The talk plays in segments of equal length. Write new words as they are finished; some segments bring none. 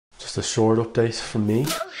Just a short update from me.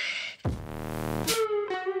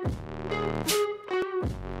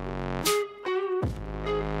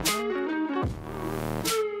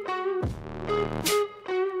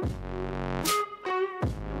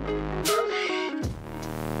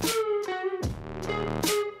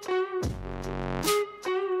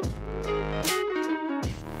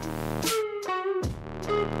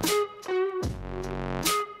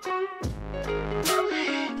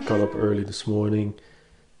 Got up early this morning,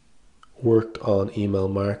 worked on email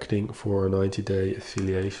marketing for a 90-day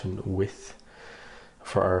affiliation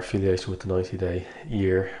for our affiliation with the 90-day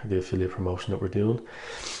year, the affiliate promotion that we're doing.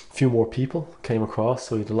 A few more people came across,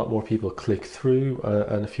 so we had a lot more people click through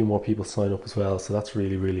and a few more people sign up as well, so that's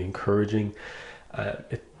really, really encouraging.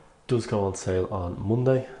 It does go on sale on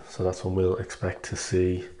Monday, so that's when we'll expect to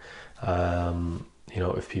see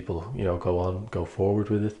if people go forward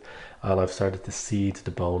with it. And I've started to seed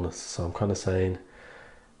the bonus, so I'm kind of saying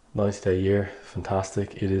 90-day year,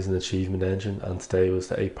 fantastic. It is an achievement engine, and today was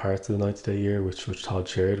the 8 parts of the 90-day year, which Todd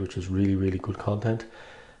shared, which was really, really good content.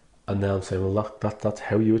 And now I'm saying, well, look, that's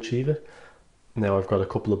how you achieve it. Now I've got a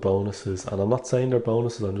couple of bonuses, and I'm not saying they're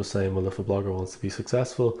bonuses, I'm just saying, well, if a blogger wants to be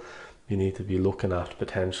successful, you need to be looking at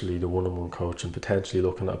potentially the one-on-one coaching, potentially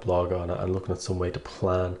looking at a blog on it, and looking at some way to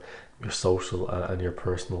plan your social and your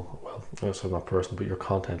personal, also not personal, but your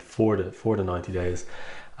content for the 90 days.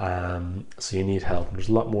 So you need help, and there's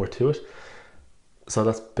a lot more to it. So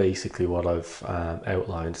that's basically what I've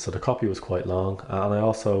outlined. So the copy was quite long, and I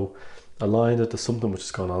also aligned it to something which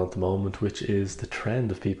is going on at the moment, which is the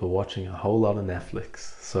trend of people watching a whole lot of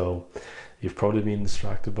Netflix. So you've probably been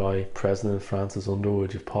distracted by President Francis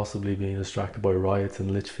Underwood. You've possibly been distracted by riots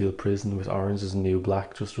in Litchfield Prison, with Orange is the New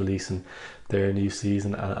Black just releasing their new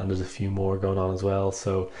season, and there's a few more going on as well.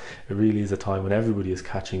 So it really is a time when everybody is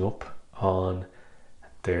catching up on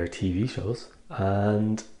their TV shows,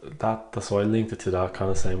 and so I linked it to that,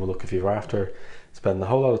 kind of saying, well, look, if you're after spending a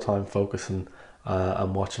whole lot of time focusing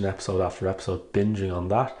and watching episode after episode, binging on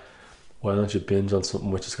that, why don't you binge on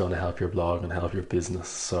something which is going to help your blog and help your business?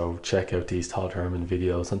 So check out these Todd Herman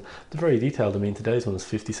videos, and they're very detailed. I mean, today's one is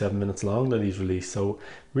 57 minutes long that he's released, so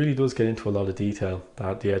really does get into a lot of detail,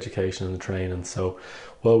 the education and the training. So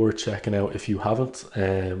well worth checking out if you haven't.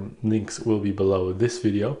 Links will be below this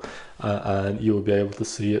video, and you will be able to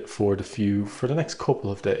see it for the next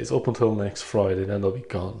couple of days, up until next Friday, then they'll be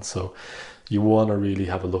gone. So you want to really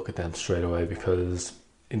have a look at them straight away, because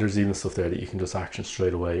there's even stuff there that you can just action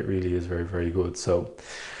straight away. It really is very, very good. So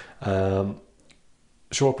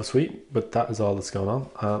short but sweet, but that is all that's going on,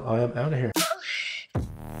 and I am out of here.